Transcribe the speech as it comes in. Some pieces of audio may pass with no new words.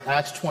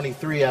Acts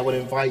 23, I would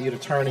invite you to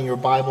turn in your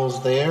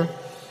Bibles there.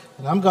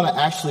 And I'm going to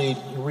actually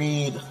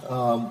read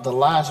the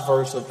last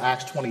verse of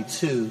Acts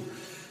 22,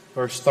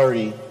 verse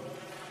 30,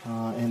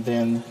 and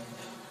then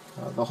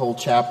the whole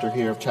chapter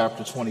here of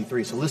chapter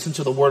 23. So listen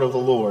to the word of the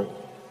Lord.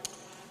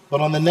 But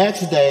on the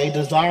next day,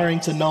 desiring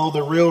to know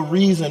the real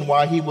reason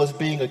why he was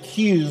being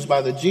accused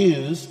by the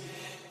Jews,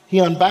 he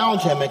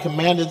unbound him and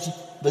commanded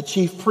the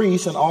chief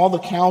priests and all the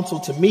council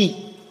to meet.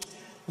 And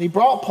he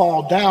brought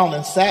Paul down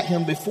and sat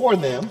him before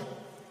them.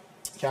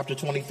 Chapter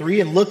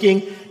 23, and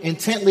looking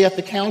intently at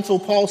the council,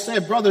 Paul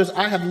said, "Brothers,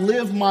 I have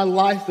lived my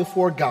life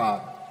before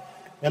God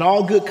in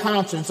all good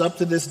conscience up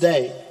to this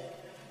day."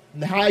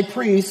 And the high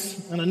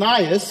priest,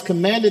 Ananias,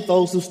 commanded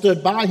those who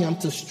stood by him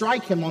to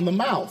strike him on the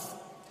mouth.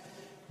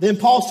 Then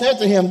Paul said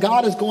to him,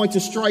 "God is going to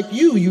strike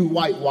you, you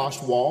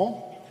whitewashed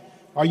wall.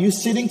 Are you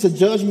sitting to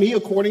judge me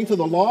according to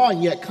the law,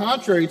 and yet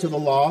contrary to the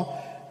law,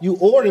 you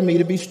order me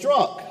to be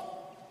struck?"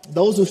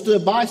 Those who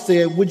stood by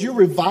said, "Would you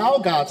revile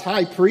God's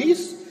high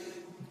priest?"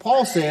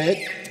 Paul said,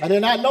 "I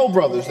did not know,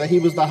 brothers, that he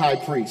was the high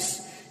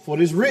priest. For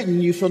it is written,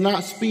 you shall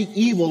not speak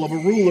evil of a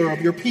ruler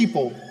of your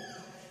people."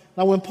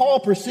 Now when Paul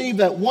perceived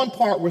that one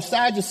part were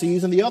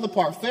Sadducees and the other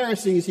part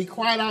Pharisees, he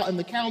cried out in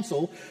the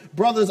council,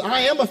 "Brothers,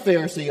 I am a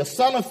Pharisee, a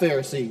son of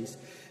Pharisees.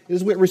 It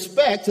is with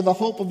respect to the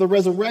hope of the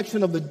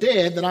resurrection of the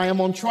dead that I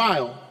am on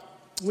trial."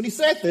 When he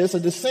said this, a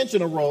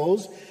dissension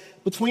arose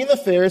between the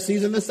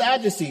Pharisees and the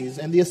Sadducees,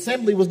 and the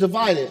assembly was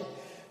divided.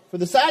 For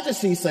the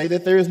Sadducees say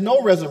that there is no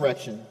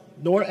resurrection,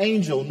 nor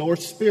angel, nor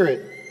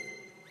spirit.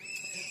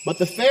 But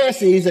the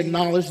Pharisees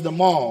acknowledged them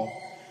all.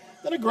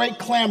 Then a great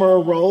clamor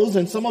arose,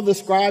 and some of the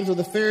scribes of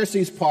the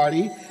Pharisees'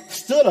 party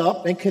stood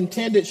up and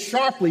contended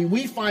sharply,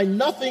 "We find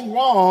nothing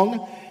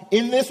wrong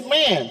in this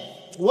man.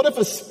 What if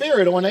a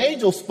spirit or an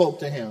angel spoke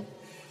to him?"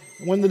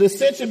 When the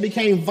dissension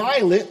became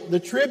violent, the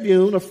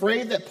tribune,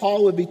 afraid that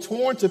Paul would be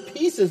torn to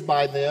pieces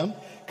by them,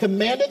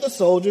 commanded the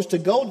soldiers to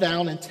go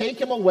down and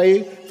take him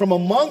away from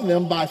among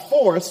them by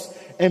force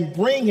and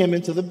bring him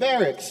into the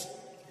barracks.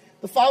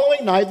 The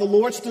following night, the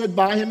Lord stood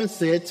by him and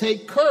said,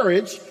 "Take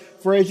courage,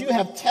 for as you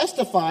have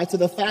testified to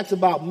the facts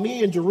about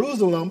me in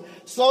Jerusalem,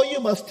 so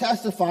you must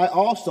testify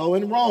also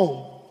in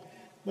Rome."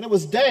 When it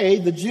was day,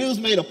 the Jews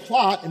made a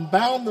plot and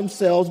bound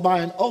themselves by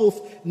an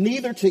oath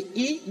neither to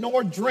eat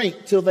nor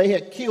drink till they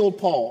had killed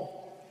Paul.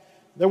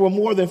 There were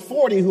more than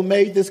 40 who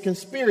made this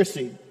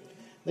conspiracy.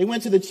 They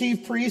went to the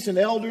chief priests and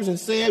elders and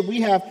said,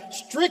 "We have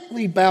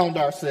strictly bound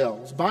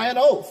ourselves by an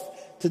oath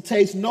to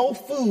taste no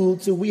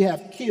food till we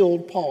have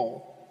killed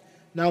Paul.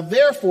 Now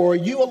therefore,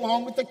 you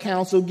along with the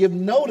council give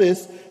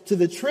notice to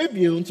the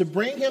tribune to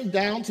bring him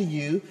down to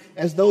you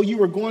as though you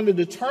were going to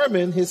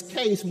determine his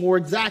case more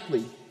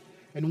exactly.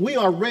 And we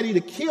are ready to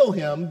kill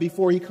him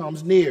before he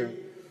comes near."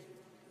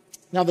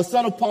 Now the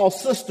son of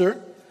Paul's sister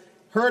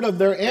heard of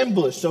their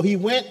ambush, so he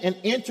went and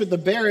entered the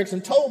barracks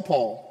and told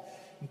Paul.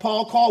 And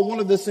Paul called one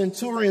of the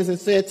centurions and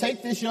said,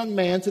 "Take this young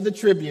man to the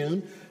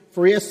tribune,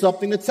 for he has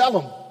something to tell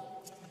him."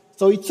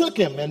 So he took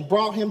him and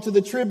brought him to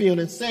the tribune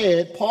and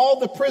said, "Paul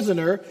the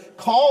prisoner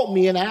called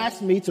me and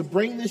asked me to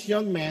bring this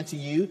young man to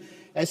you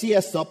as he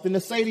has something to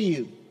say to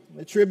you."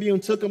 The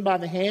tribune took him by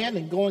the hand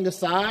and going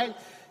aside,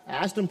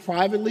 asked him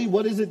privately,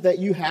 "What is it that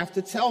you have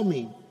to tell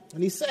me?"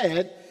 And he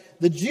said,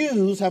 "The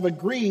Jews have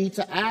agreed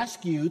to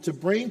ask you to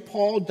bring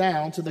Paul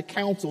down to the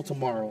council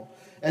tomorrow,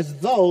 as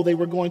though they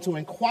were going to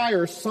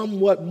inquire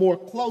somewhat more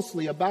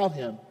closely about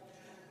him.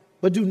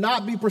 But do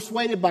not be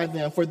persuaded by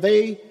them,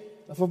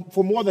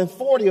 for more than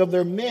 40 of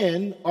their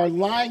men are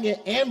lying in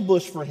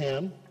ambush for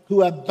him,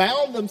 who have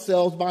bound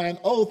themselves by an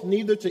oath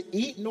neither to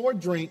eat nor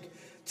drink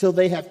till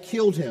they have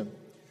killed him.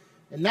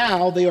 And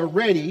now they are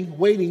ready,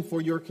 waiting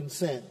for your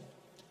consent."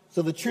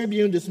 So the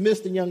tribune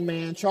dismissed the young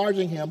man,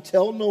 charging him,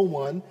 "Tell no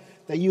one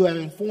that you have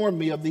informed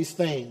me of these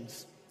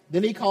things."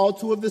 Then he called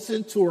 2 of the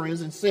centurions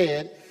and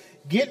said,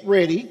 "Get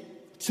ready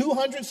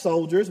 200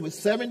 soldiers with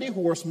 70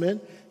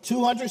 horsemen,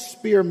 200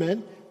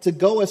 spearmen, to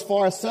go as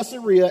far as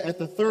Caesarea at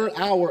the 3rd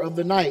hour of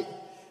the night.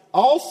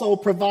 Also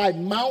provide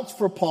mounts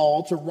for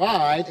Paul to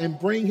ride and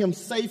bring him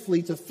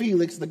safely to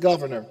Felix the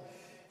governor."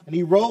 And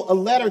he wrote a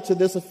letter to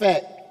this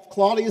effect: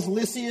 "Claudius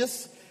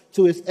Lysias,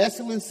 to his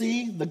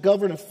excellency, the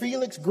governor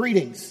Felix,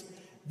 greetings.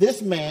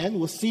 This man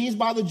was seized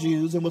by the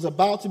Jews and was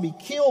about to be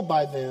killed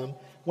by them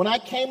when I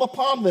came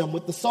upon them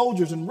with the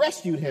soldiers and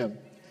rescued him,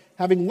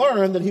 having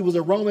learned that he was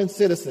a Roman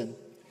citizen.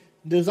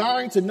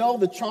 Desiring to know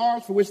the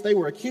charge for which they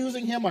were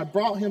accusing him, I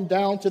brought him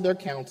down to their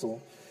council.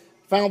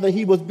 Found that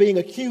he was being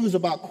accused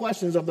about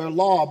questions of their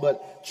law,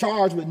 but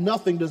charged with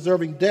nothing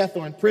deserving death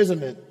or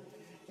imprisonment.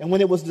 And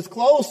when it was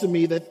disclosed to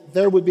me that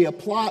there would be a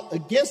plot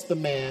against the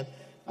man,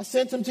 I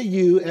sent him to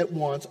you at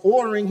once,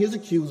 ordering his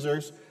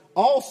accusers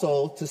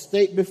also to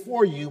state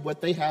before you what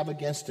they have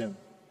against him."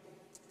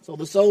 So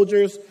the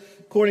soldiers,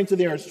 according to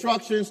their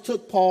instructions,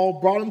 took Paul,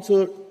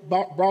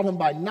 brought him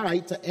by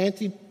night to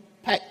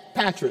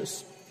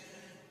Antipatris.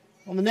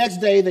 On the next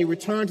day, they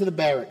returned to the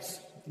barracks,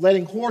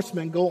 letting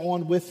horsemen go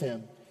on with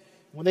him.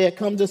 When they had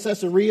come to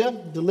Caesarea,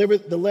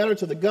 delivered the letter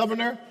to the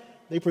governor,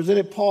 they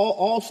presented Paul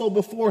also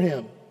before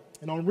him.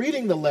 And on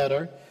reading the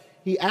letter,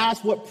 he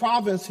asked what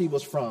province he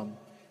was from.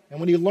 And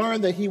when he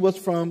learned that he was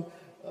from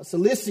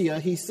Cilicia,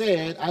 he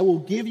said, I will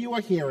give you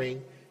a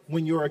hearing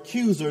when your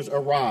accusers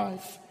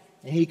arrive.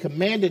 And he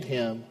commanded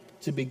him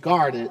to be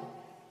guarded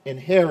in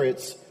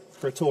Herod's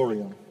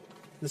praetorium.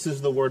 This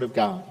is the word of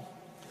God.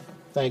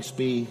 Thanks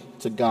be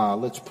to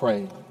God. Let's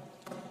pray.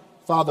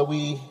 Father,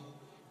 we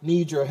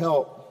need your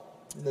help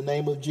in the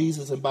name of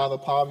Jesus and by the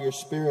power of your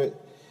Spirit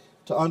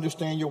to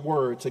understand your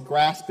word, to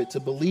grasp it, to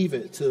believe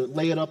it, to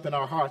lay it up in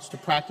our hearts, to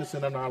practice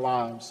it in our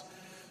lives.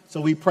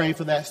 So we pray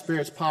for that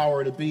Spirit's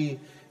power to be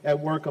at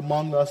work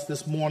among us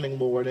this morning,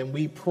 Lord. And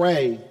we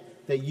pray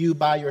that you,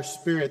 by your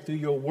Spirit, through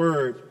your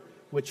word,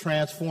 would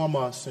transform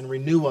us and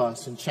renew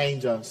us and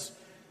change us.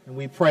 And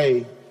we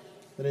pray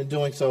that in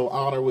doing so,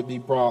 honor would be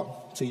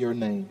brought to your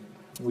name.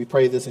 And we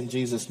pray this in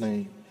Jesus'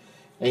 name.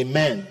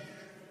 Amen.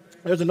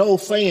 There's an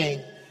old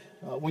saying,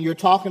 when you're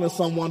talking to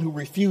someone who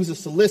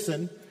refuses to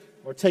listen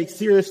or take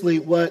seriously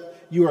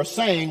what you are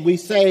saying, we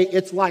say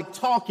it's like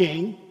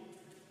talking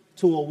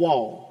to a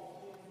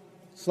wall.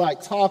 It's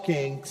like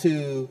talking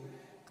to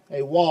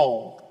a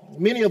wall.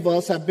 Many of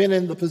us have been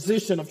in the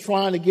position of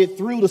trying to get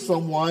through to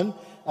someone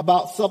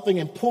about something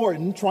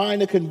important, trying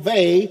to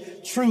convey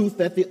truth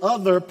that the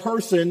other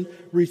person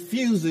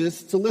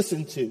refuses to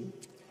listen to.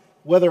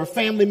 Whether a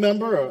family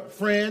member, a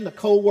friend, a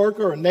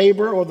co-worker, a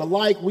neighbor, or the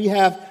like,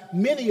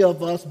 many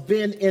of us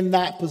been in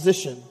that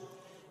position.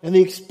 And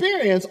the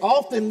experience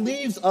often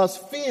leaves us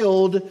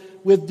filled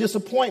with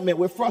disappointment,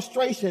 with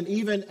frustration,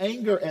 even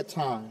anger at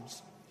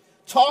times.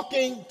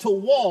 Talking to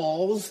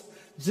walls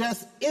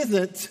just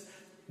isn't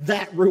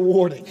that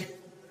rewarding.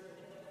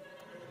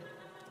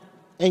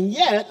 And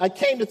yet, I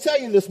came to tell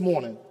you this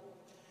morning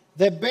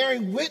that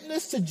bearing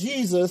witness to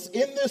Jesus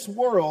in this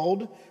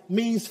world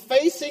means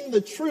facing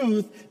the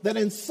truth that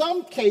in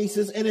some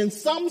cases and in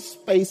some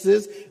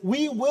spaces,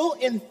 we will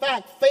in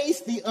fact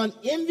face the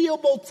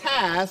unenviable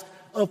task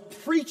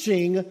of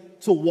preaching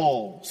to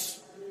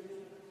walls.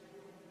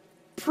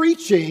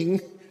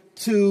 Preaching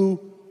to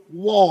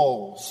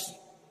walls.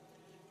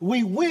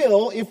 We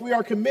will, if we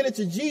are committed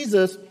to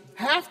Jesus,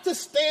 have to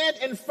stand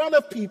in front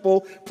of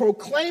people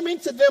proclaiming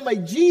to them a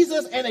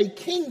Jesus and a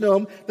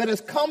kingdom that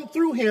has come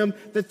through him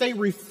that they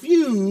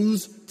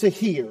refuse to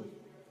hear.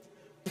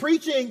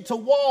 Preaching to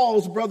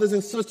walls, brothers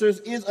and sisters,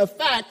 is a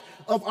fact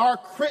of our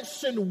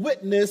Christian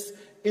witness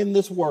in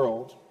this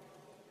world.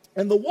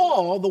 And the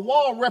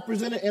wall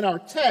represented in our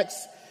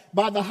text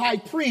by the high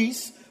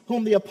priest,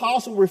 whom the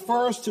apostle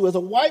refers to as a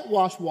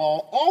whitewashed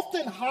wall,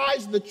 often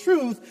hides the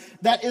truth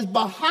that is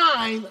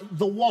behind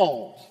the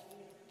wall.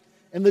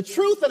 And the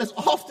truth that is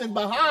often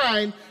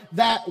behind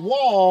that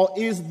wall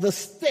is the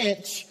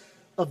stench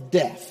of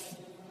death.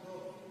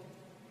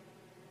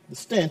 The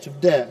stench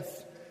of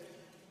death.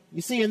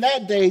 You see, in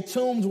that day,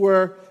 tombs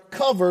were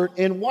covered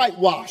in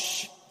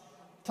whitewash,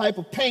 type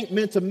of paint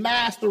meant to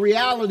mask the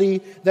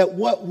reality that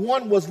what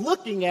one was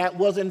looking at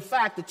was in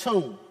fact a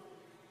tomb.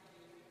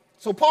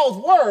 So Paul's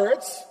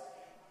words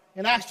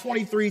in Acts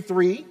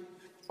 23:3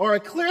 are a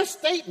clear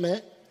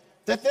statement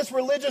that this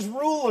religious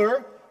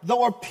ruler,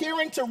 though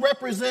appearing to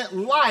represent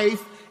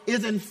life,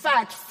 is in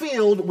fact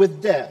filled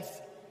with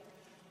death.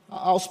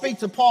 I'll speak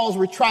to Paul's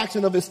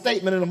retraction of his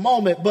statement in a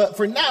moment, but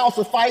for now,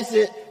 suffice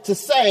it to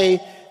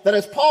say that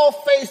as Paul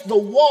faced the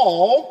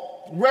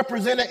wall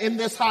represented in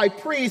this high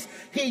priest,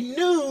 he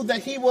knew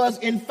that he was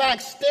in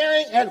fact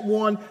staring at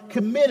one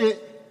committed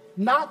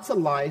not to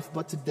life,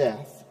 but to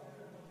death.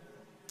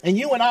 And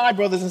you and I,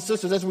 brothers and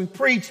sisters, as we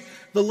preach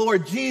the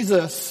Lord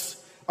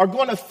Jesus, are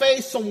going to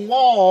face some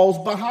walls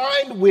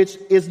behind which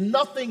is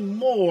nothing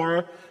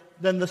more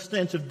than the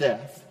stench of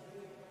death.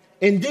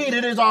 Indeed,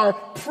 it is our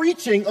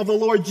preaching of the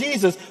Lord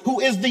Jesus, who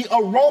is the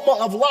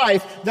aroma of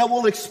life, that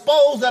will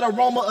expose that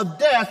aroma of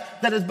death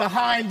that is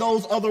behind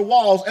those other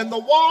walls. And the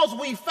walls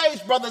we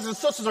face, brothers and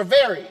sisters, are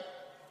varied.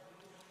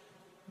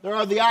 There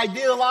are the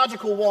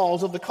ideological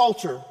walls of the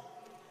culture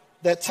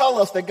that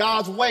tell us that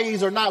God's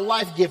ways are not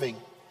life-giving,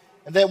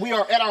 and that we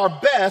are at our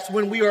best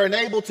when we are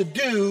enabled to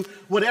do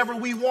whatever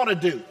we want to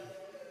do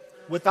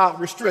without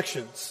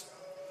restrictions.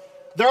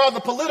 There are the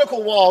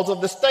political walls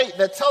of the state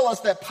that tell us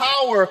that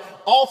power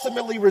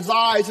ultimately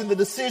resides in the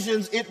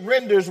decisions it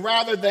renders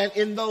rather than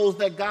in those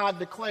that God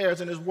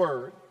declares in his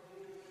word.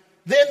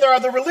 Then there are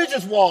the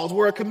religious walls,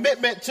 where a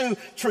commitment to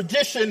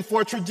tradition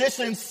for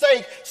tradition's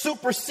sake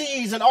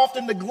supersedes and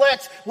often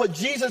neglects what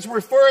Jesus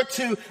referred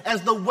to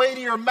as the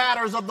weightier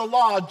matters of the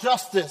law: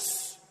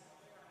 justice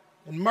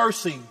and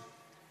mercy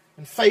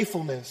and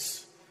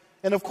faithfulness.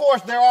 And of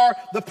course, there are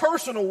the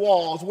personal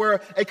walls, where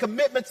a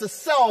commitment to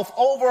self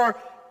over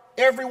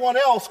everyone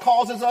else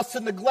causes us to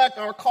neglect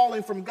our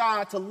calling from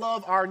God to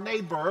love our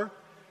neighbor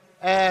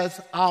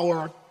as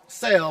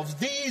ourselves.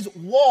 These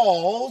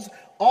walls,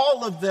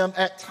 all of them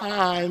at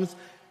times,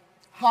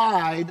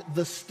 hide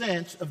the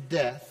stench of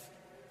death,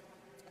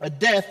 a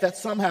death that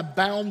some have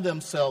bound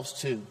themselves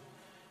to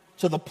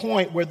the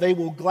point where they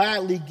will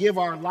gladly give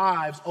our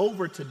lives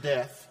over to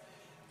death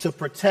to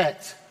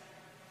protect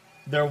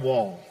their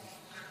wall.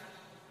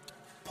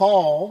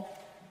 Paul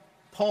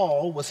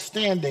was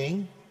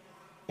standing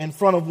in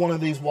front of one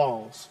of these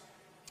walls.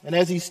 And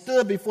as he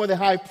stood before the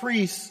high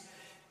priest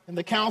and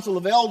the council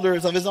of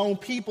elders of his own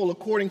people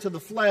according to the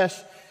flesh,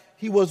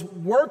 he was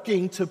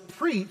working to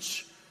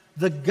preach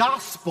the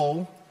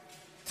gospel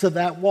to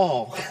that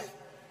wall.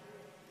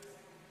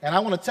 And I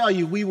want to tell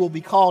you, we will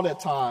be called at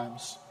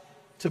times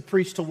to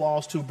preach to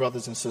walls too,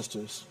 brothers and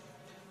sisters.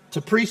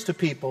 To preach to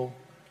people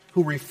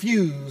who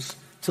refuse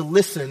to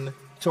listen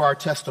to our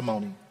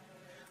testimony.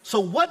 So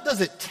what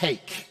does it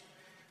take?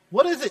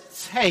 What does it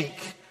take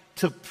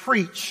to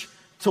preach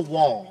to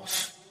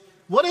walls?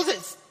 What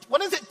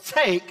does it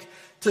take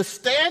to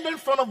stand in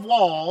front of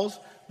walls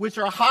which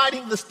are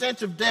hiding the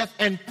stench of death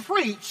and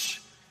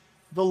preach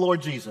the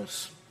Lord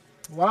Jesus?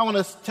 Well, I want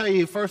to tell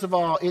you, first of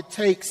all, it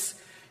takes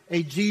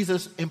a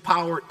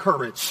Jesus-empowered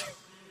courage.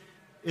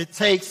 It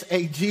takes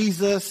a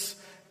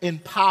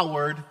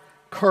Jesus-empowered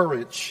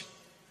courage.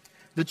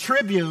 The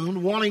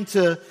Tribune, wanting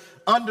to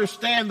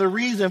understand the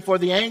reason for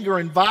the anger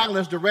and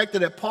violence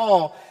directed at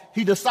Paul,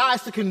 he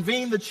decides to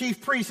convene the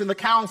chief priests and the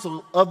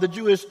council of the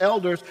Jewish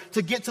elders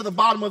to get to the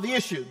bottom of the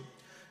issue.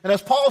 And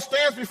as Paul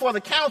stands before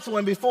the council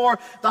and before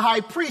the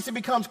high priest, it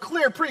becomes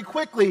clear pretty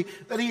quickly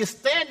that he is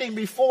standing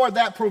before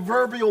that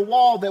proverbial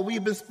wall that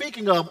we've been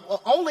speaking of.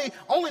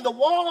 Only the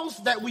walls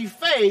that we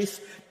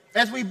face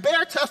as we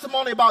bear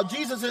testimony about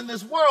Jesus in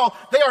this world,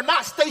 they are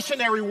not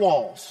stationary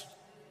walls.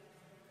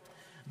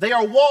 They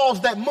are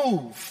walls that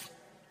move.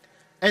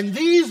 And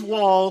these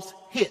walls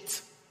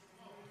hit.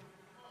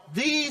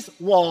 These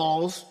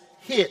walls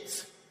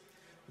hit.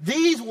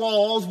 These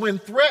walls, when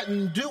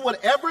threatened, do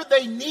whatever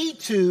they need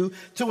to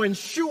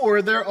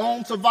ensure their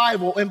own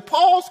survival. In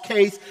Paul's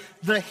case,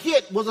 the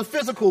hit was a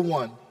physical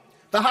one.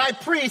 The high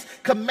priest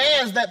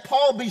commands that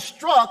Paul be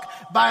struck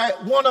by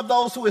one of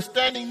those who is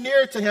standing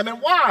near to him.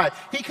 And why?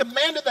 He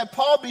commanded that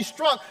Paul be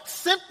struck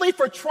simply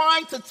for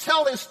trying to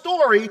tell his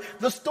story,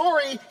 the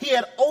story he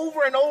had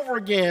over and over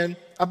again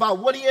about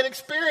what he had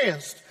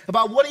experienced,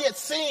 about what he had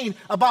seen,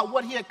 about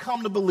what he had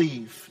come to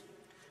believe.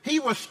 He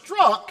was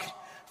struck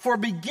for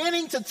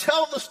beginning to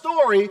tell the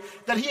story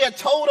that he had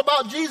told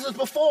about Jesus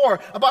before,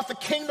 about the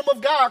kingdom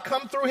of God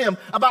come through him,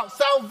 about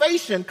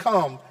salvation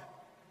come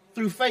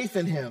through faith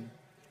in him.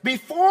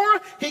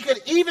 Before he could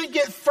even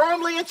get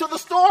firmly into the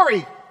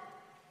story,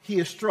 he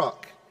is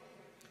struck.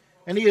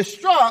 And he is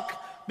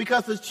struck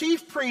because the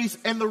chief priests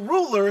and the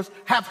rulers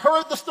have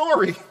heard the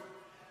story.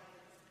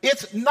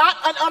 It's not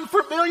an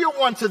unfamiliar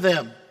one to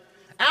them.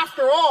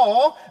 After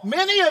all,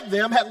 many of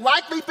them had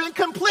likely been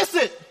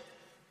complicit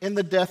in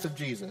the death of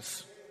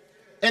Jesus.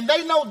 And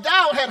they no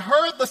doubt had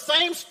heard the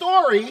same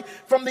story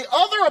from the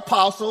other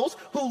apostles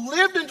who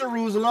lived in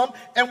Jerusalem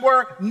and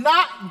were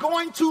not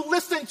going to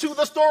listen to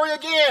the story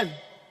again.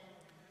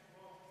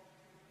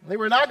 They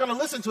were not going to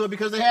listen to it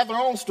because they had their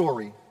own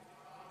story.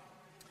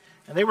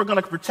 And they were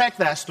going to protect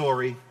that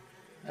story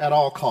at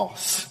all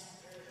costs.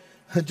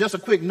 Just a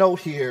quick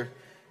note here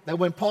that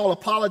when Paul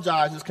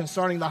apologizes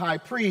concerning the high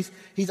priest,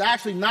 he's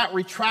actually not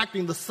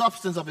retracting the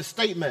substance of his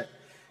statement.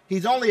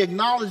 He's only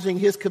acknowledging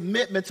his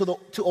commitment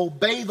to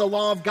obey the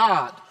law of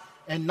God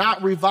and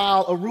not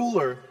revile a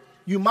ruler.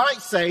 You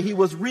might say he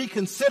was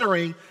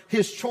reconsidering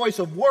his choice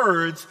of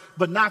words,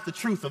 but not the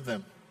truth of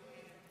them.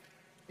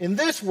 In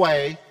this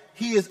way,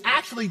 he is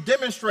actually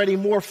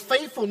demonstrating more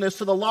faithfulness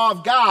to the law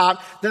of God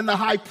than the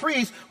high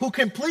priest, who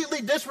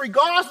completely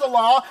disregards the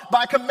law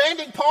by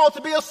commanding Paul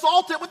to be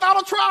assaulted without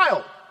a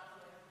trial.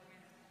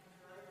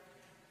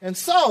 And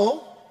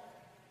so,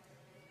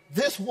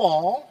 this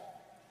wall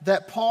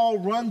that Paul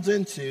runs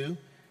into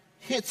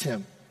hits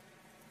him,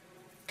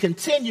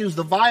 continues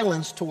the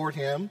violence toward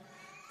him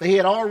that he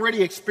had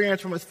already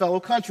experienced from his fellow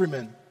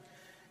countrymen.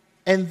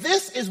 And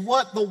this is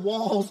what the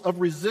walls of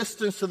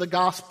resistance to the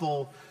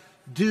gospel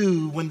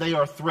do when they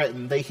are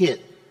threatened. They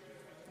hit.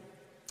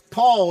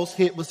 Paul's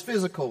hit was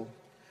physical,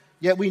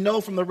 yet we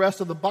know from the rest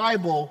of the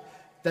Bible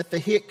that the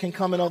hit can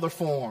come in other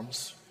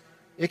forms.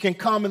 It can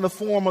come in the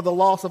form of the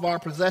loss of our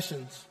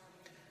possessions.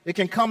 It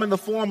can come in the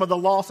form of the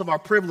loss of our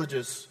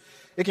privileges.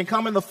 It can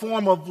come in the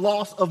form of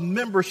loss of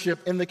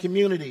membership in the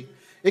community.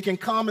 It can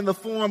come in the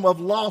form of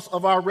loss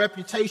of our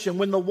reputation.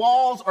 When the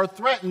walls are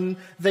threatened,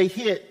 they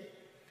hit.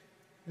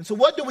 And so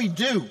what do we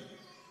do?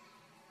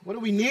 What do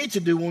we need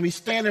to do when we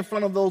stand in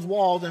front of those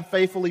walls and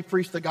faithfully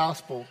preach the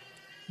gospel?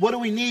 What do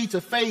we need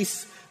to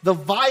face the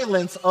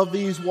violence of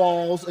these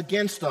walls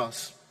against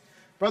us?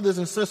 Brothers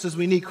and sisters,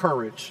 we need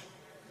courage.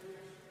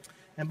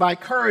 And by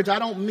courage, I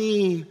don't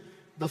mean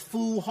the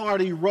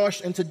foolhardy rush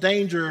into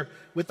danger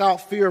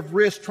without fear of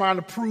risk, trying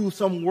to prove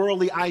some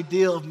worldly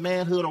ideal of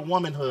manhood or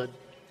womanhood.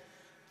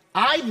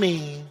 I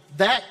mean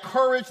that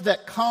courage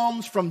that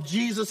comes from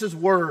Jesus'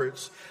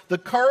 words, the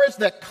courage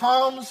that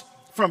comes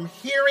from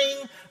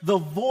hearing the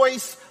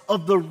voice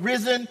of the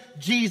risen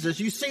Jesus.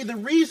 You see, the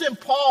reason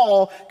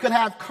Paul could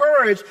have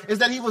courage is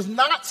that he was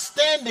not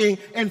standing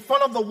in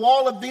front of the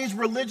wall of these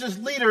religious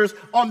leaders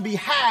on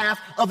behalf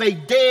of a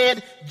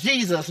dead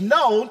Jesus.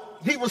 No,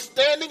 he was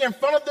standing in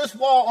front of this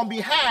wall on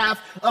behalf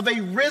of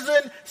a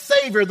risen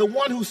Savior. The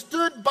one who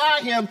stood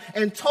by him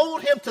and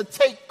told him to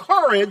take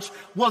courage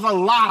was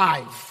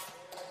alive.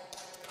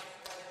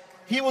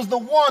 He was the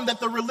one that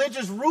the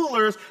religious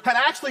rulers had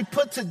actually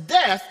put to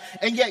death,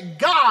 and yet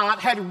God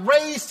had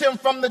raised him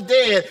from the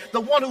dead. The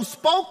one who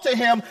spoke to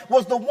him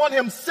was the one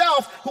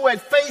himself who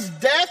had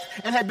faced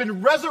death and had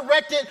been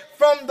resurrected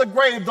from the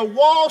grave. The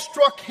wall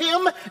struck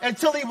him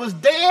until he was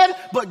dead,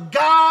 but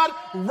God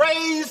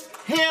raised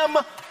him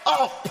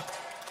up.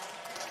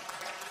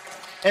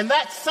 And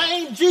that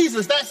same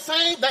Jesus, that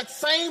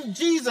same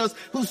Jesus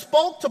who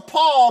spoke to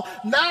Paul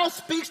now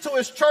speaks to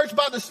his church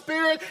by the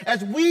Spirit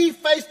as we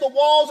face the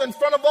walls in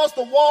front of us,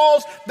 the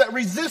walls that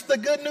resist the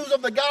good news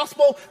of the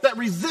gospel, that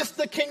resist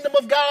the kingdom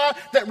of God,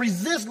 that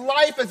resist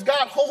life as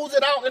God holds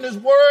it out in his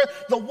word,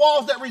 the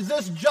walls that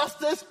resist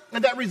justice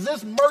and that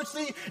resist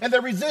mercy and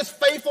that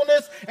resist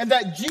faithfulness, and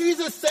that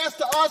Jesus says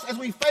to us as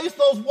we face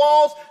those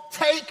walls,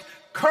 take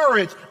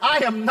courage.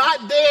 I am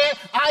not dead.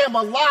 I am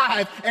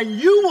alive, and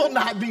you will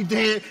not be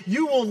dead.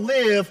 You will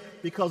live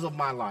because of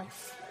my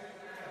life.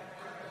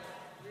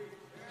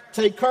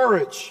 Take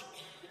courage.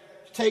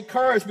 Take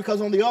courage,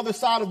 because on the other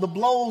side of the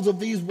blows of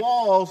these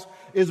walls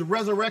is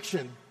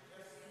resurrection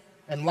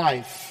and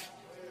life.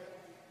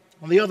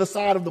 On the other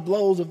side of the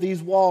blows of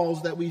these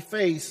walls that we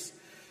face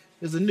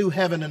is a new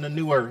heaven and a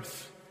new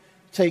earth.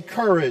 Take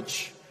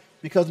courage,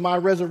 because my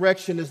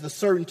resurrection is the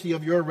certainty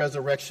of your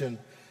resurrection,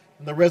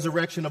 and the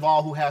resurrection of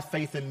all who have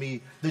faith in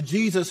me. The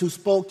Jesus who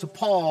spoke to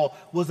Paul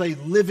was a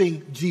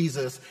living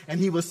Jesus. And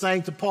he was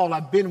saying to Paul,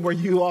 I've been where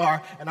you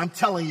are, and I'm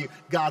telling you,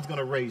 God's going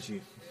to raise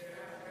you.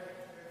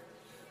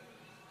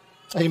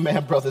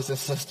 Amen, brothers and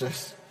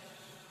sisters.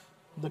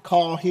 The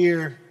call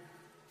here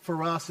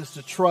for us is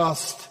to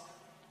trust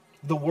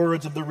the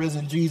words of the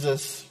risen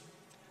Jesus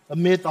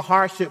amid the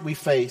hardship we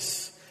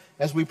face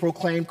as we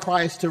proclaim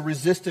Christ to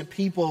resistant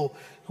people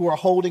who are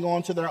holding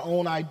on to their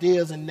own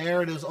ideas and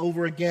narratives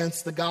over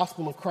against the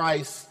gospel of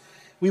Christ.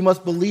 We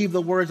must believe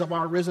the words of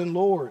our risen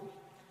Lord.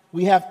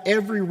 We have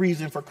every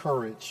reason for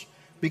courage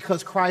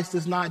because Christ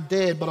is not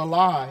dead but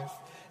alive.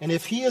 And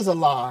if he is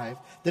alive,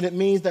 then it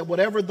means that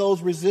whatever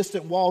those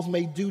resistant walls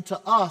may do to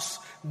us,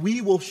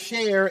 we will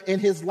share in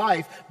his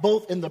life,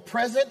 both in the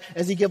present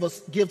as he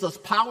gives us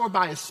power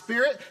by his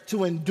Spirit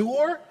to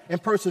endure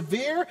and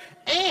persevere,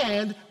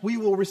 and we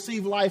will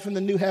receive life in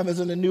the new heavens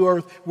and the new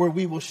earth where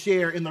we will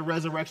share in the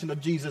resurrection of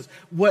Jesus.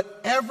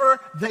 Whatever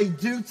they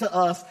do to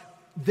us,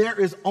 there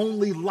is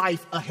only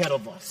life ahead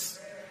of us.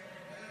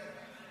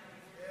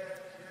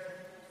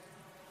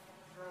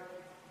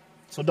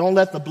 So don't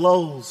let the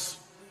blows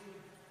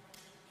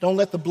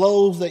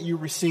that you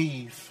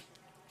receive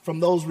from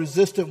those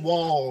resistant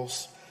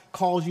walls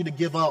cause you to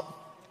give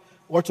up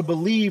or to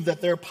believe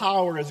that their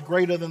power is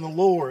greater than the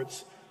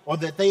Lord's or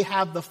that they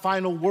have the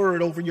final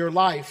word over your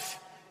life.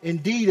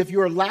 Indeed, if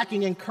you are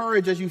lacking in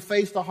courage as you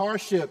face the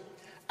hardship,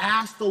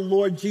 ask the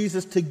Lord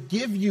Jesus to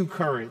give you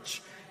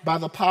courage by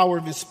the power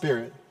of his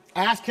Spirit.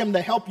 Ask him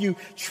to help you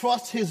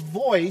trust his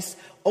voice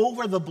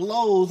over the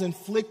blows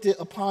inflicted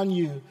upon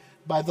you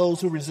by those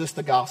who resist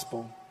the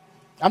gospel.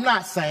 I'm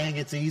not saying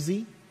it's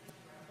easy.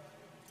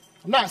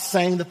 I'm not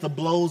saying that the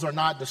blows are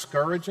not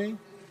discouraging.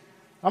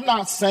 I'm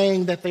not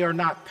saying that they are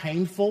not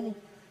painful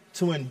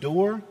to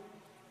endure.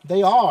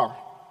 They are.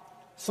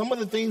 Some of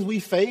the things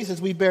we face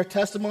as we bear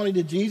testimony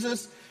to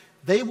Jesus,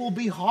 they will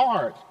be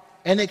hard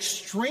and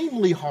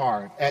extremely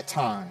hard at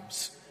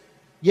times.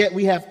 Yet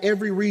we have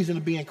every reason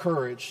to be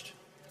encouraged,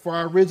 for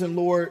our risen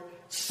Lord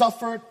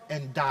suffered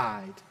and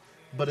died,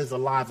 but is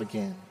alive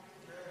again.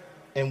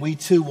 And we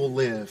too will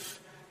live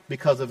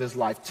because of his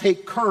life.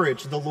 Take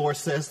courage, the Lord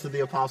says to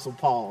the Apostle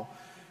Paul.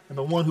 And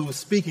the one who is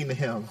speaking to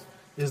him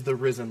is the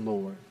risen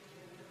Lord.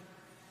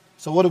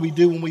 So what do we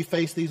do when we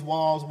face these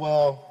walls?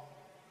 Well,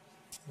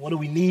 what do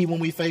we need when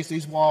we face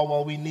these walls?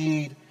 Well, we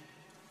need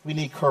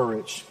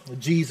courage.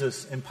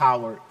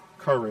 Jesus-empowered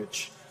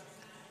courage.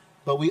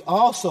 But we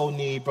also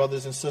need,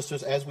 brothers and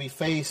sisters, as we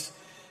face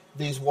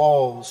these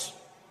walls,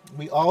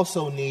 we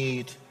also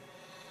need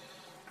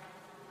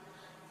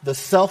the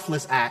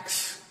selfless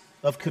acts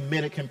of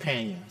committed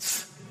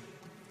companions.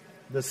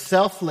 The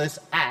selfless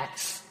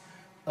acts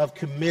of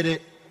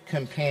committed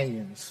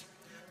companions.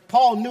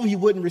 Paul knew he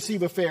wouldn't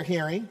receive a fair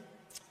hearing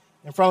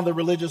in front of the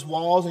religious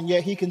walls, and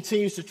yet he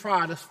continues to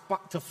try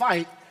to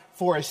fight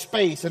for a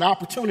space, an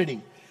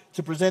opportunity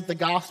to present the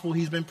gospel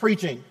he's been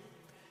preaching.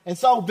 And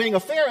so, being a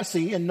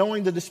Pharisee and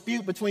knowing the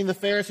dispute between the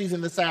Pharisees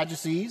and the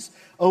Sadducees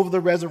over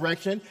the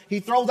resurrection, he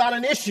throws out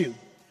an issue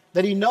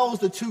that he knows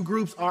the two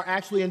groups are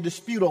actually in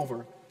dispute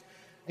over.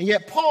 And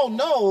yet Paul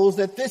knows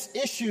that this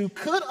issue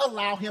could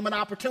allow him an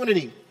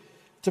opportunity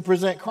to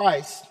present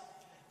Christ.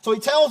 So he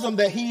tells them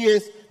that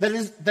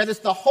that is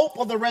the hope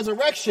of the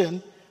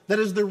resurrection that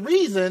is the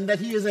reason that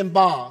he is in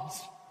bonds.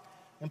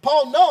 And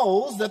Paul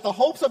knows that the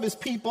hopes of his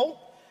people,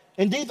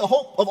 indeed the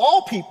hope of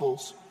all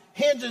peoples,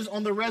 hinges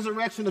on the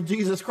resurrection of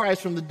Jesus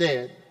Christ from the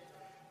dead.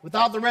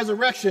 Without the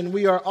resurrection,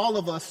 we are all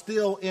of us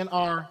still in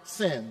our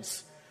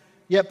sins.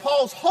 Yet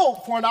Paul's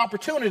hope for an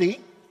opportunity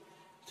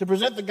to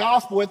present the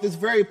gospel at this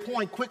very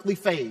point quickly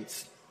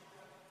fades.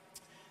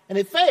 And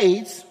it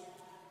fades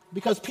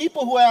because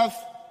people who have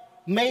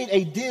made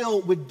a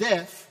deal with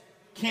death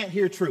can't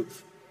hear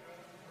truth.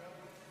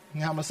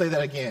 Now I'm going to say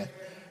that again.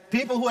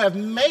 People who have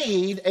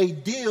made a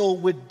deal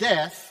with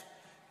death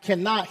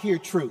cannot hear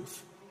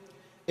truth.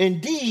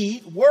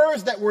 Indeed,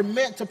 words that were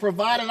meant to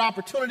provide an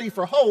opportunity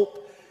for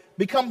hope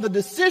become the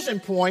decision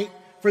point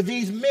for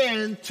these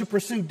men to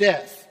pursue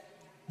death,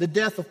 the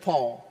death of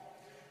Paul.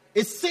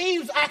 It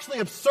seems actually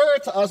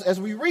absurd to us as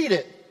we read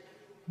it,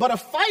 but a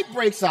fight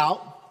breaks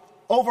out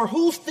over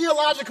whose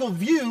theological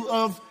view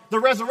of the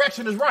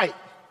resurrection is right.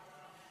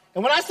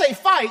 And when I say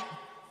fight,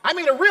 I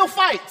mean a real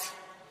fight.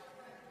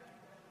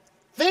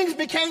 Things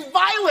became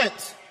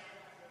violent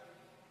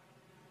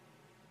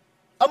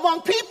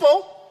among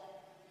people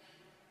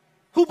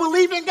who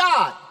believe in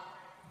God.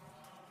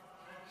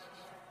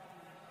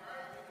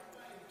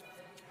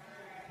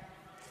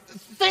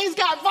 Things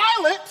got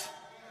violent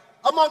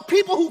among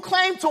people who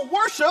claim to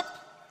worship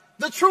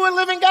the true and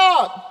living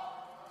God.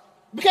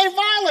 Became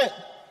violent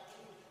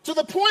to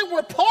the point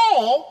where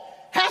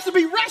Paul has to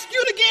be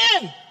rescued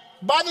again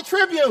by the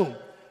tribune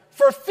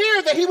for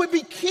fear that he would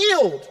be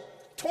killed,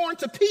 torn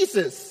to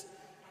pieces,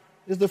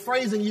 is the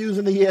phrasing used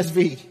in the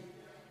ESV.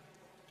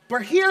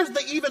 But here's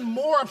the even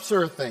more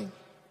absurd thing.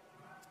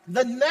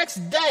 The next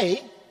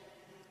day,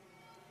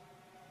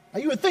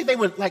 you would think they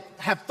would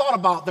have thought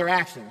about their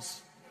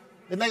actions.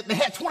 And they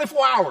had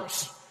 24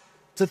 hours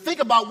to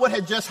think about what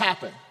had just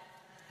happened.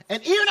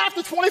 And even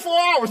after 24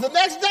 hours, the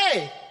next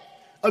day,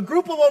 a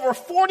group of over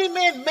 40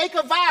 men make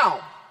a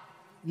vow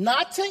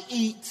not to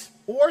eat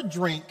or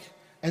drink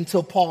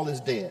until Paul is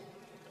dead.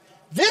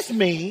 This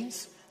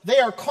means they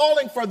are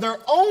calling for their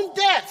own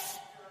death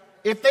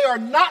if they are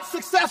not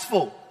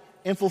successful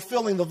in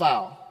fulfilling the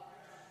vow.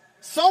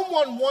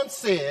 Someone once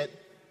said,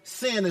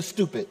 sin is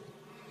stupid.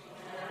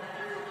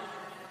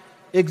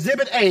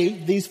 Exhibit A,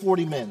 these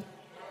 40 men.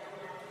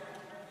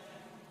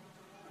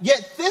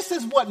 Yet this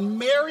is what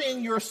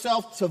marrying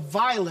yourself to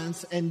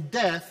violence and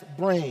death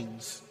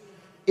brings.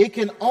 It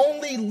can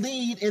only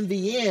lead in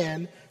the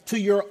end to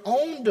your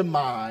own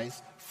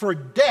demise, for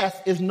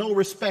death is no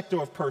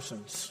respecter of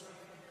persons.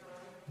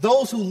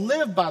 Those who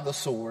live by the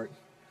sword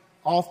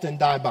often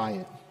die by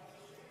it.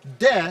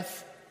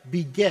 Death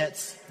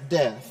begets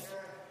death.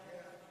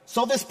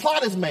 So this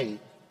plot is made.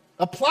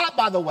 A plot,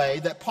 by the way,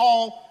 that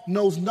Paul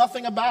knows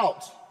nothing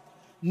about,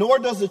 nor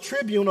does the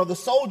tribune or the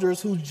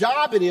soldiers whose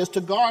job it is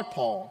to guard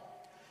Paul.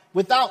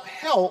 Without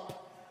help,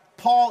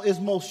 Paul is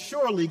most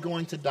surely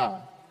going to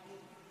die.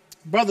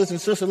 Brothers and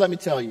sisters, let me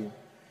tell you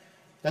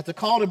that the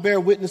call to bear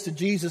witness to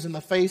Jesus in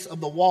the face of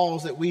the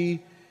walls that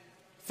we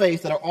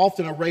face that are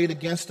often arrayed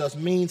against us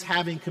means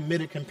having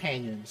committed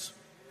companions,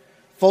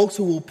 folks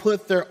who will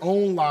put their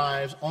own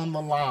lives on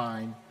the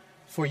line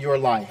for your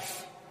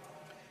life.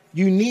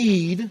 You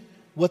need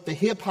what the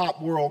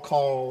hip-hop world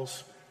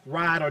calls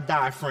ride or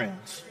die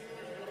friends.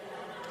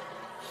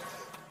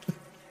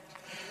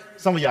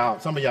 Some of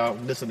y'all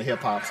listen to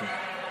hip-hop.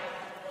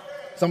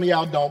 Some of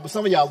y'all don't, but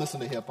some of y'all listen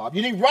to hip-hop.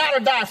 You need ride or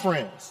die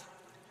friends.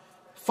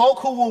 Folk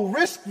who will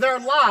risk their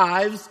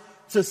lives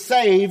to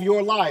save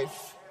your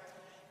life.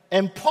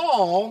 And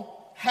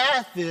Paul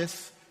had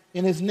this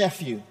in his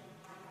nephew.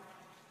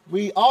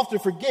 We often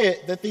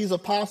forget that these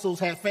apostles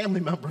had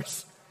family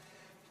members.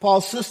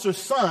 Paul's sister's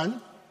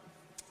son,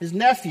 his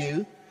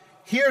nephew,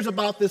 hears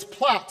about this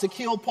plot to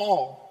kill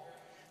Paul.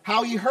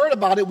 How he heard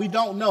about it, we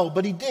don't know,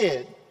 but he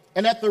did.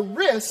 And at the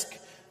risk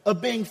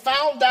of being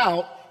found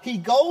out, he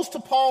goes to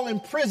Paul in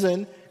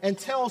prison and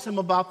tells him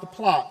about the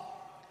plot.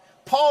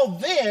 Paul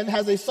then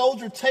has a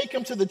soldier take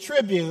him to the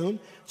tribune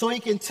so he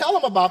can tell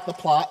him about the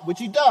plot, which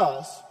he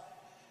does.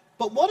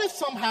 But what if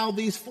somehow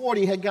these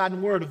 40 had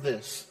gotten word of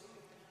this?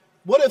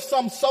 What if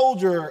some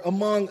soldier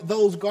among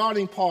those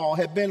guarding Paul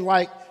had been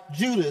like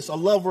Judas, a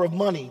lover of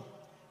money,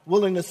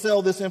 willing to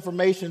sell this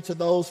information to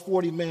those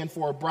 40 men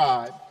for a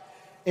bribe?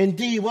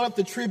 Indeed, what if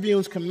the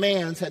tribune's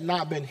commands had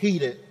not been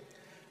heeded?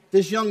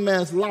 This young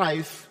man's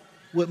life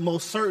would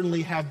most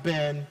certainly have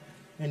been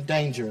in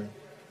danger.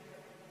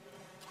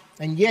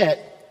 And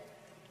yet,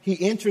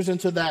 he enters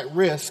into that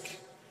risk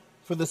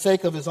for the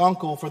sake of his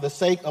uncle, for the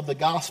sake of the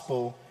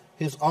gospel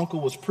his uncle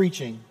was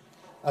preaching,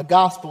 a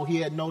gospel he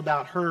had no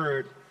doubt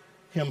heard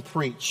him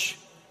preach.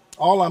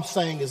 All I'm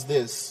saying is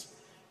this,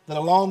 that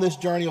along this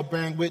journey of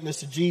bearing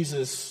witness to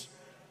Jesus,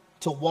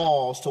 to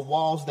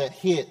walls that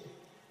hit,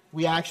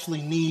 we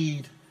actually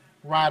need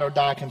ride or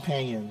die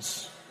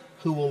companions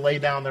who will lay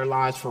down their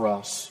lives for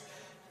us.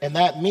 And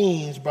that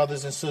means,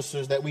 brothers and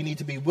sisters, that we need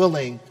to be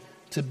willing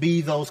to be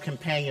those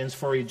companions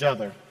for each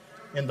other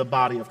in the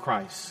body of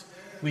Christ.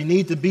 We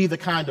need to be the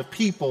kind of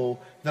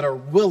people that are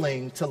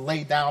willing to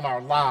lay down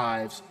our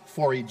lives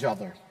for each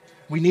other.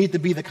 We need to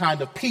be the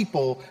kind of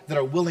people that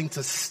are willing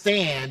to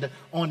stand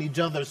on each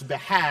other's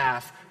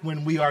behalf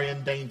when we are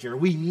in danger.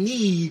 We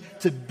need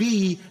to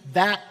be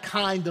that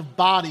kind of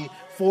body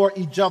for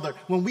each other.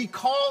 When we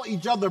call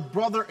each other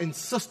brother and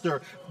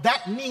sister,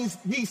 that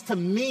needs to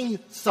mean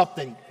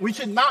something. We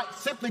should not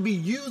simply be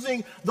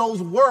using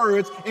those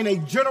words in a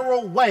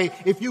general way.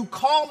 If you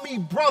call me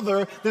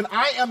brother, then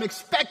I am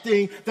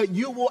expecting that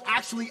you will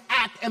actually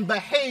act and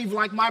behave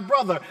like my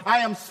brother. I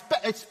am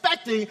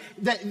expecting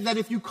that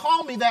if you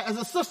call me that as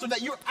a sister,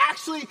 that you're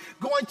actually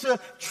going to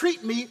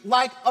treat me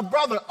like a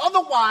brother.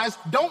 Otherwise,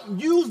 don't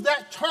use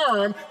that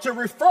term to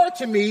refer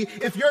to me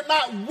if you're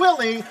not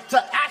willing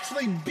to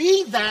actually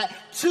be that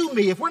to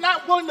me. If we're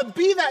not willing to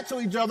be that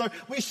to each other,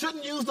 we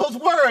shouldn't use those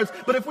words.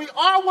 But if we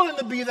are willing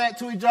to be that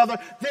to each other,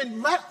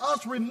 then let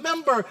us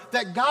remember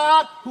that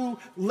God, who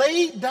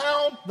laid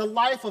down the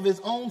life of his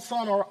own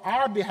son on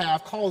our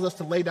behalf, calls us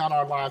to lay down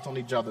our lives on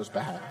each other's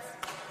behalf.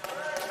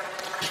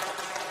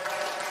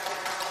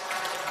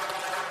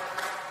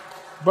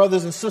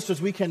 Brothers and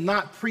sisters, we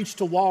cannot preach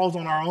to walls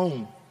on our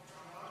own.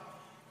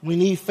 We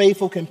need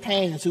faithful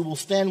companions who will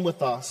stand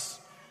with us,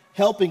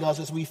 helping us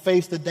as we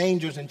face the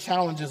dangers and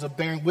challenges of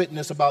bearing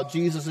witness about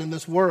Jesus in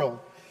this world.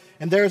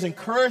 And there is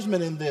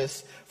encouragement in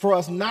this for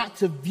us not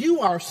to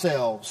view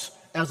ourselves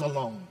as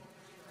alone.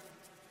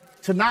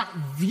 To not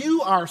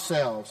view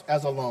ourselves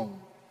as alone.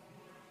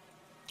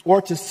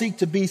 Or to seek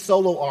to be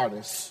solo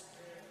artists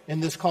in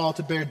this call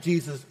to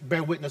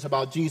bear witness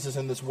about Jesus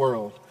in this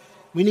world.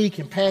 We need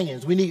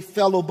companions. We need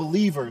fellow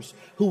believers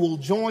who will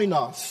join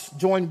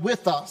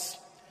with us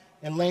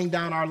in laying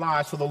down our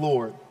lives for the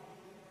Lord.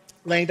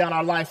 Laying down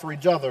our life for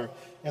each other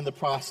in the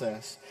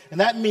process. And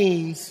that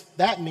means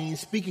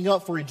speaking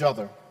up for each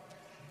other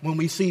when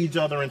we see each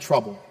other in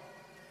trouble.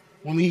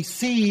 When we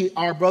see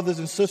our brothers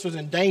and sisters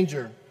in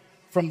danger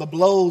from the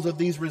blows of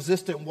these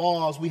resistant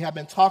walls we have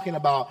been talking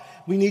about,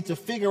 we need to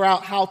figure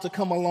out how to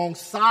come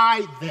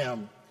alongside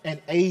them and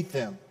aid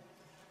them.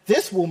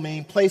 This will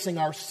mean placing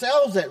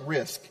ourselves at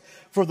risk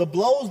for the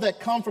blows that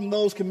come from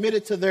those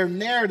committed to their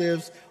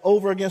narratives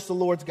over against the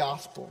Lord's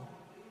gospel.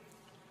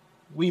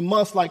 We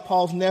must, like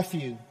Paul's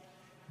nephew,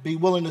 be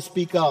willing to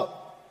speak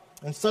up.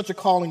 And such a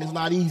calling is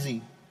not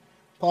easy.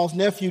 Paul's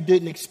nephew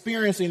didn't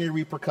experience any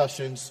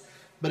repercussions,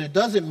 but it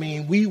doesn't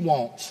mean we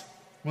won't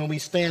when we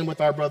stand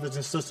with our brothers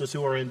and sisters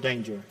who are in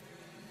danger.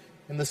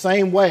 In the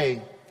same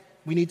way,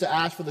 we need to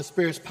ask for the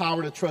Spirit's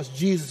power to trust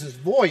Jesus'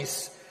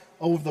 voice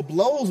over the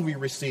blows we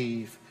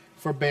receive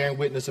for bearing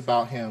witness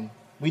about him.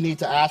 We need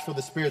to ask for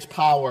the Spirit's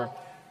power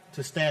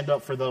to stand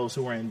up for those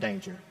who are in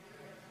danger.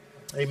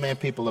 Amen,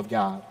 people of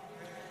God.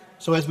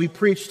 So as we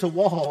preach to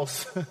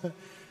walls,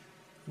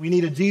 we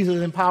need a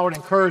Jesus-empowered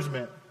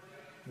encouragement,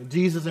 a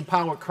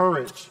Jesus-empowered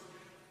courage,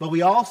 but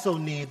we also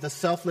need the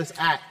selfless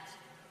act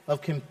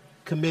of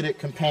committed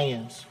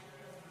companions.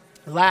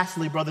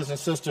 Lastly, brothers and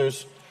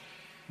sisters,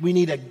 we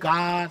need a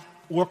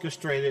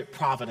God-orchestrated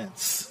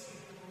providence.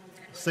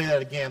 Say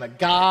that again, a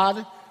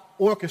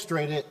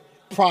God-orchestrated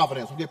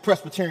providence. We'll get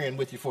Presbyterian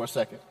with you for a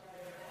second.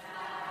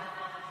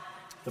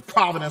 The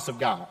providence of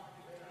God.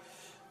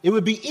 It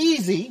would be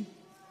easy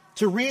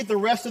to read the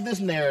rest of this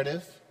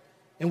narrative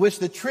in which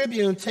the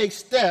Tribune takes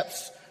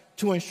steps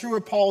to ensure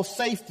Paul's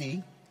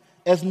safety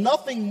as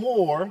nothing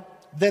more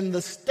than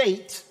the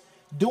state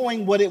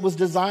doing what it was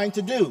designed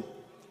to do.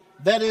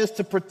 That is,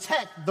 to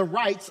protect the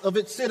rights of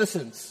its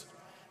citizens.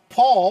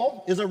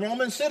 Paul is a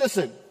Roman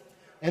citizen,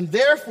 and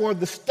therefore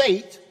the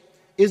state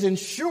is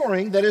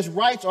ensuring that his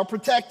rights are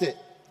protected.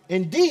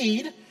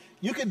 Indeed,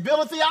 you could build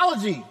a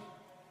theology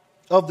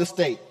of the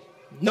state,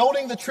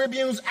 noting the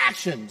Tribune's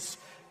actions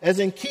as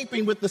in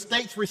keeping with the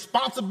state's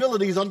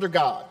responsibilities under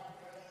God.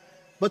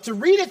 But to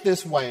read it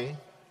this way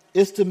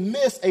is to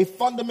miss a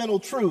fundamental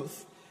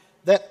truth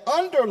that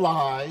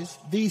underlies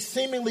these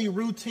seemingly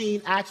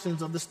routine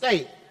actions of the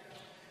state.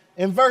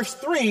 In verse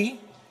 3,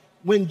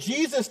 when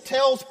Jesus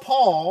tells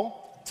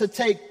Paul to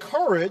take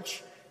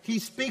courage, he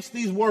speaks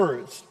these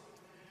words.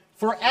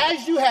 For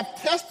as you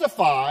have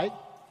testified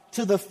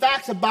to the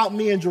facts about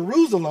me in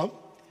Jerusalem,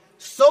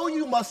 so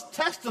you must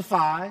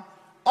testify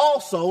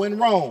also in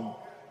Rome.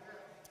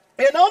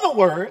 In other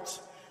words,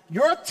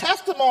 your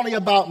testimony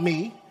about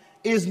me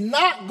is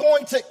not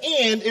going to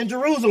end in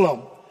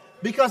Jerusalem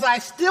because I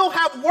still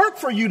have work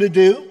for you to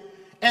do,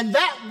 and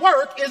that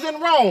work is in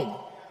Rome.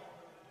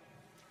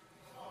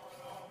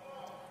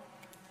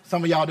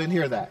 Some of y'all didn't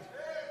hear that.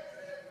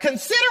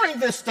 Considering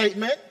this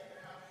statement,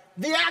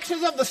 the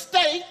actions of the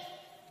state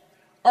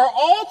are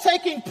all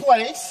taking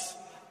place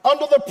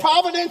under the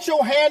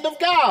providential hand of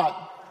God.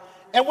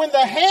 And when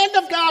the hand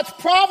of God's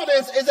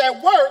providence is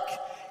at work,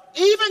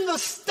 even the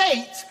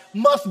state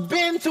must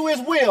bend to his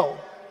will.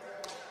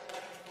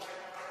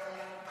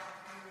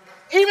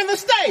 Even the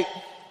state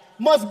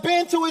must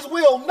bend to his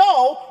will.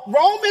 No,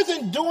 Rome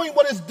isn't doing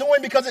what it's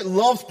doing because it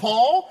loves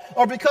Paul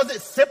or because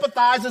it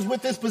sympathizes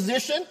with his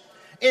position.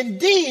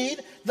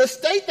 Indeed, the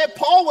state that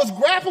Paul was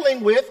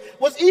grappling with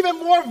was even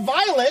more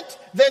violent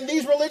than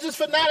these religious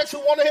fanatics who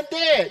wanted him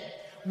dead.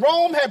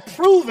 Rome had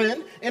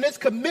proven in its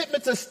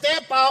commitment to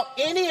stamp out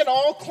any and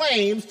all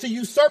claims to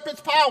usurp its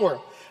power.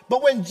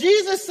 But when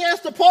Jesus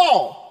says to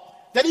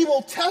Paul that he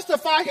will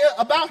testify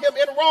about him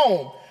in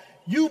Rome,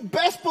 you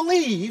best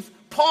believe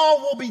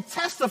Paul will be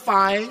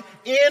testifying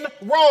in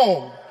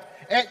Rome.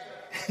 And,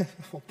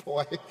 oh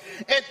boy.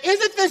 And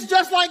isn't this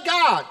just like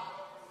God?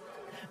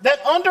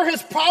 That under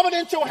his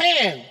providential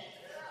hand,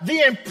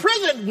 the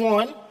imprisoned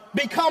one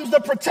becomes the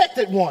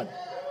protected one.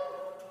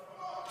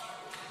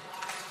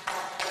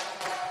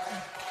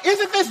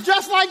 Isn't this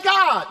just like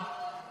God?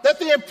 That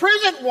the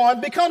imprisoned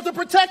one becomes the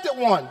protected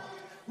one.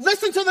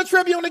 Listen to the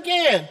Tribune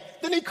again.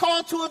 Then he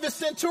called 2 of his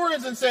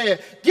centurions and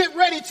said, get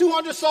ready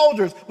 200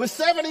 soldiers with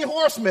 70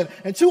 horsemen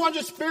and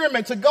 200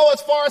 spearmen to go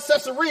as far as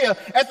Caesarea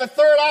at the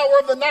 3rd hour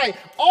of the night.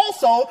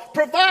 Also,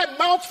 provide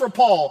mounts for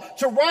Paul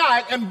to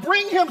ride and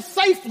bring him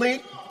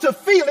safely to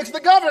Felix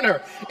the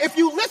governor. If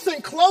you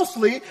listen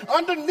closely,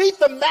 underneath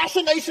the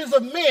machinations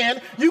of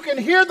men, you can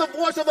hear the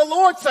voice of the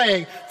Lord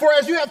saying, for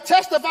as you have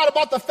testified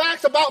about the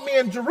facts about me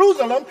in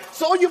Jerusalem,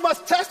 so you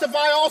must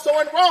testify also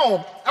in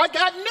Rome. I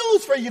got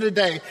news for you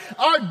today.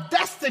 Our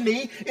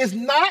destiny is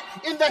not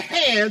in the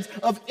hands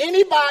of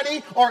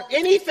anybody or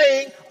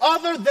anything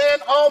other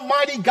than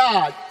Almighty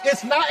God.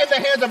 It's not in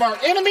the hands of our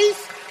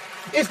enemies.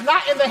 It's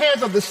not in the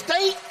hands of the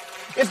state.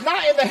 It's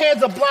not in the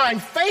hands of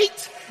blind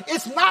fate.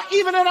 It's not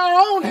even in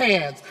our own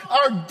hands.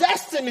 Our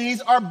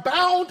destinies are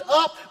bound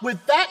up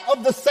with that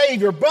of the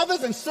Savior.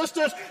 Brothers and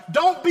sisters,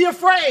 don't be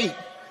afraid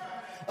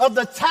of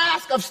the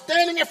task of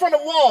standing in front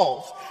of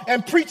walls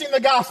and preaching the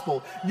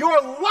gospel.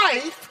 Your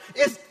life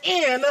is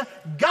in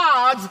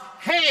God's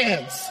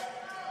hands.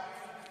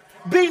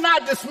 Be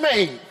not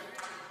dismayed.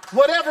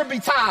 Whatever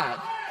betide,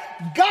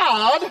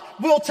 God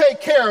will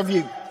take care of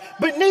you.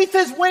 Beneath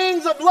his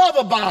wings of love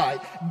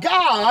abide.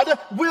 God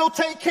will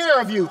take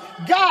care of you.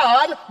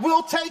 God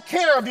will take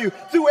care of you.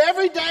 Through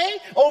every day,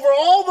 over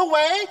all the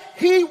way,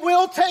 he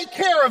will take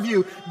care of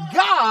you.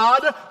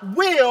 God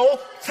will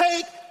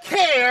take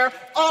care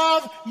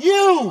of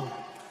you.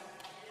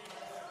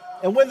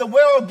 And when the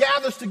world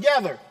gathers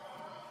together,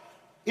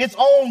 its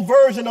own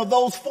version of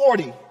those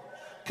 40,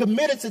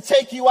 committed to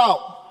take you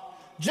out,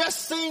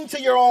 just sing to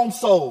your own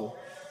soul.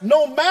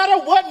 No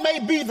matter what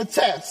may be the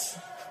test,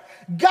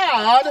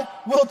 God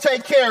will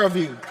take care of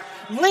you.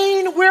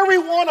 Lean weary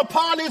one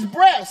upon his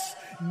breast.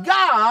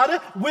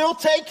 God will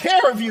take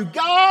care of you.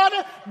 God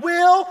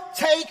will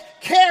take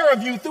care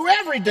of you through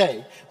every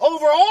day,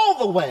 over all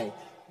the way.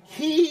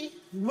 He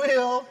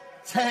will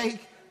take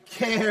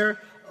care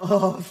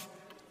of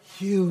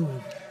you.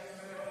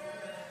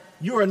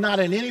 You are not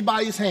in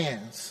anybody's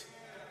hands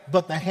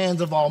but the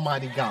hands of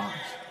Almighty God.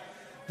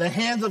 The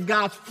hands of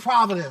God's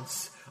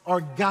providence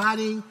are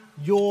guiding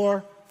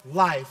your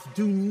life.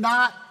 Do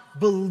not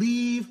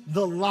believe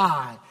the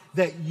lie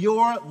that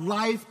your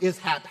life is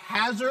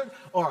haphazard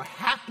or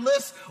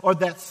hapless, or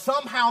that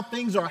somehow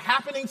things are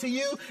happening to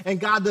you and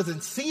God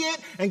doesn't see it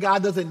and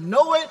God doesn't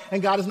know it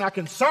and God is not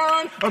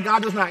concerned or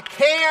God does not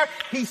care.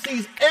 He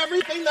sees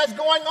everything that's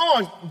going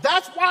on.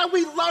 That's why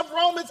we love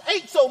Romans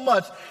 8 so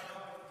much.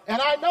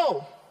 And I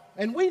know,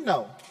 and we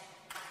know,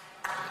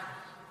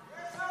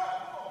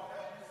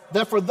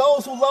 that for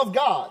those who love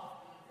God,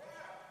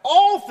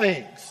 all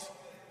things,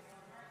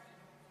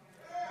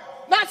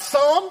 not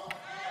some,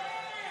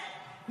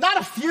 not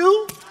a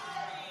few,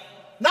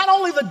 not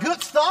only the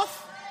good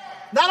stuff,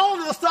 not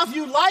only the stuff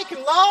you like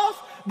and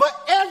love,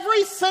 but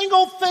every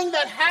single thing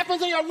that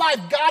happens in your life,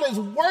 God is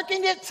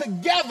working it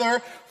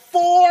together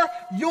for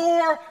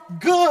your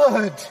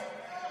good.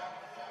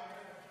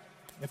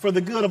 And for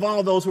the good of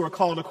all those who are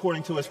called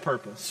according to his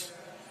purpose.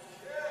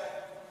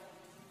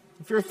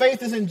 If your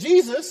faith is in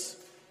Jesus,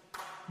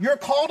 you're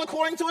called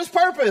according to his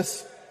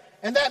purpose.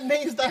 And that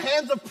means the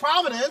hands of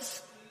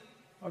providence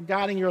are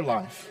guiding your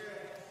life.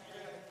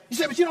 You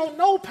say, but you don't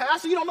know,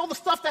 Pastor. You don't know the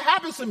stuff that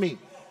happens to me.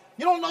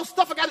 You don't know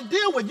stuff I got to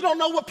deal with. You don't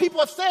know what people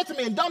have said to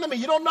me and done to me.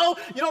 You don't know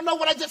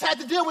what I just had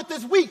to deal with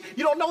this week.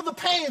 You don't know the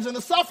pains and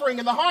the suffering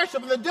and the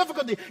hardship and the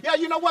difficulty. Yeah,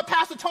 you know what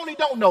Pastor Tony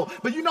don't know.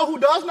 But you know who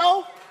does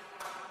know?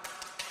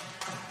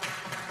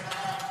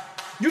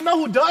 You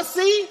know who does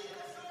see?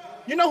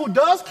 You know who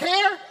does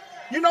care?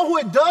 You know who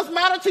it does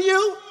matter to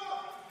you?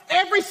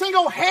 Every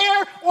single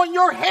hair on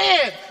your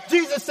head,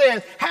 Jesus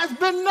says, has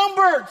been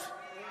numbered.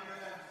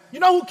 You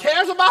know who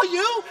cares about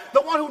you?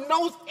 The one who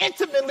knows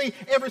intimately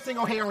every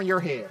single hair on your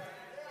head.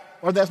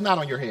 Or that's not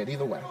on your head,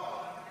 either way.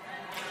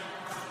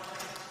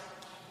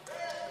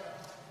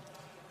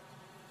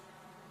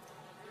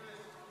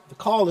 The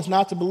call is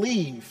not to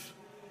believe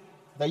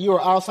that you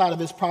are outside of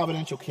his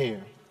providential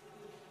care.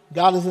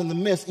 God is in the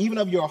midst, even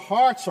of your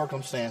hard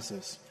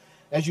circumstances,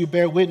 as you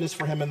bear witness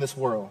for him in this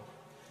world.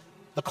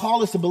 The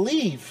call is to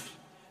believe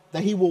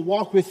that he will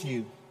walk with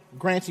you,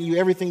 granting you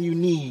everything you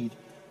need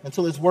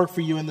until his work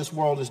for you in this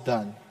world is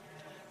done.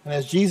 And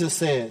as Jesus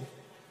said,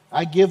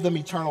 I give them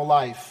eternal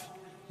life,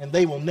 and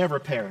they will never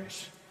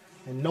perish,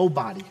 and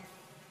nobody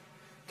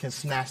can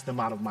snatch them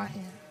out of my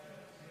hand.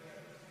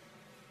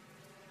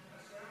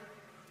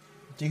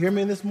 Do you hear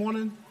me this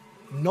morning?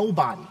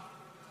 Nobody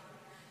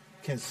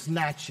can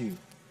snatch you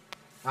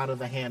out of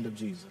the hand of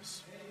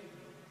Jesus.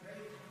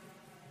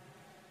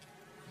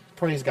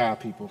 Praise God,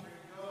 people.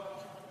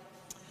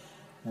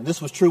 And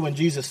this was true when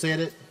Jesus said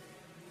it,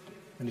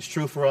 and it's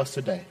true for us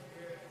today.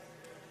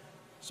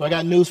 So I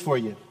got news for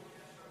you.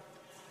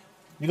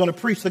 You're going to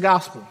preach the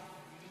gospel.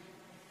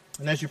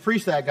 And as you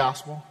preach that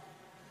gospel,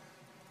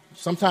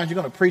 sometimes you're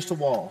going to preach to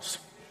walls.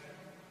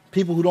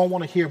 People who don't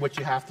want to hear what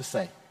you have to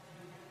say.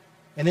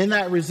 And in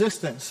that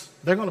resistance,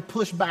 they're going to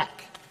push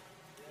back.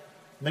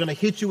 They're going to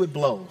hit you with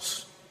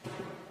blows.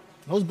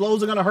 Those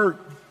blows are going to hurt.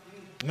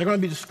 And they're going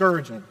to be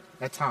discouraging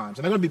at times.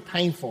 And they're going to be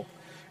painful.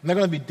 And they're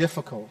going to be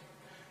difficult.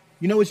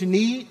 You know what you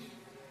need?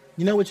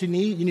 You know what you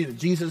need? You need a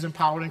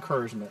Jesus-empowered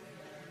encouragement.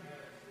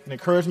 An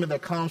encouragement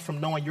that comes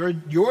from knowing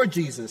your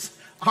Jesus,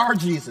 our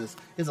Jesus,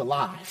 is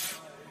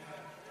alive.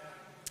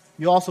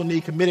 You also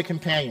need committed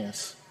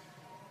companions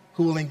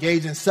who will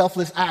engage in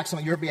selfless acts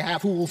on your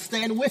behalf, who will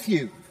stand with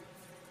you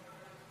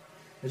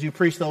as you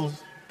preach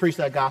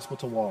that gospel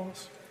to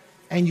walls.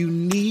 And you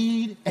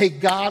need a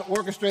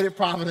God-orchestrated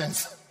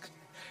providence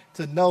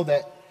to know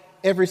that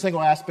every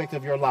single aspect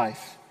of your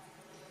life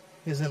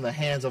is in the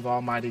hands of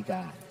Almighty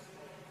God.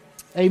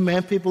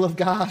 Amen, people of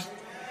God.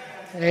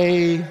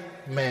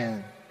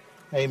 Amen.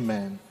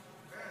 Amen.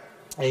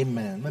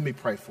 Amen. Let me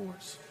pray for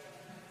us.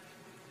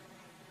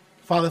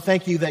 Father,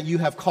 thank you that you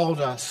have called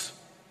us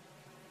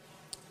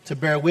to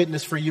bear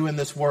witness for you in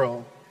this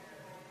world.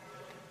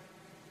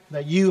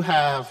 That you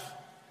have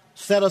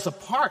set us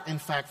apart, in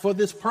fact, for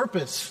this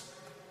purpose.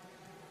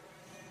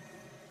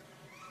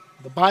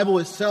 The Bible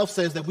itself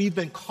says that we've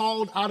been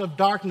called out of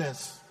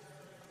darkness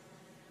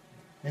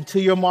into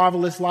your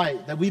marvelous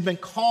light, that we've been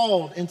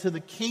called into the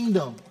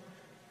kingdom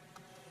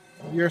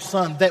of your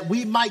Son, that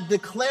we might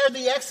declare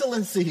the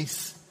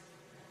excellencies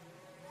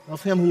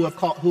of him who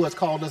has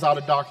called us out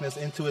of darkness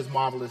into his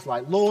marvelous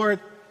light. Lord,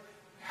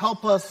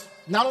 help us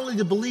not only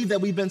to believe that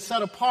we've been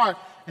set apart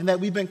and that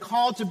we've been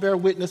called to bear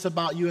witness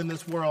about you in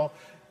this world,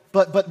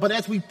 but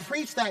as we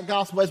preach that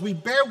gospel, as we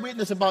bear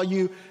witness about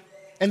you,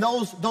 and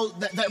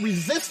that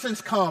resistance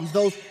comes,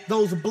 those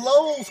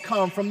blows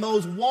come from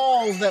those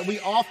walls that we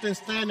often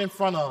stand in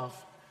front of.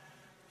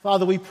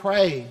 Father, we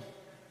pray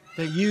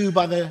that you,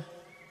 by the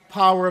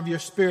power of your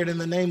Spirit, in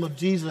the name of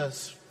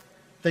Jesus,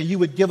 that you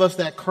would give us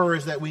that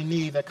courage that we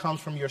need, that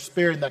comes from your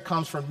Spirit, and that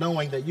comes from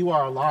knowing that you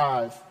are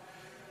alive.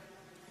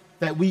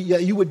 That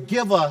you would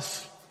give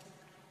us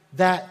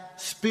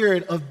that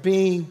spirit of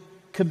being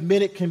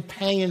committed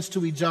companions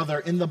to each other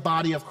in the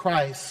body of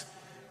Christ,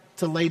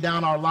 to lay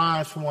down our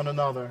lives for one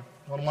another,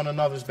 on one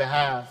another's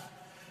behalf.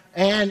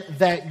 And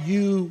that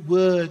you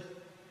would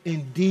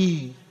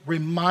indeed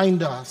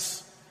remind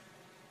us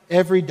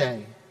every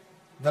day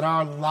that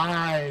our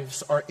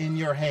lives are in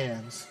your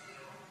hands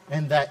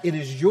and that it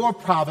is your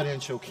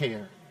providential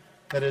care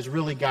that is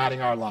really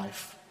guiding our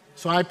life.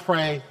 So I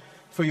pray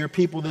for your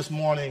people this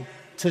morning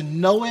to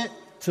know it,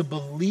 to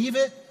believe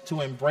it,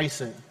 to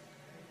embrace it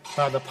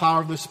by the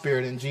power of the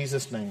Spirit in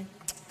Jesus' name.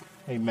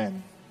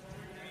 Amen.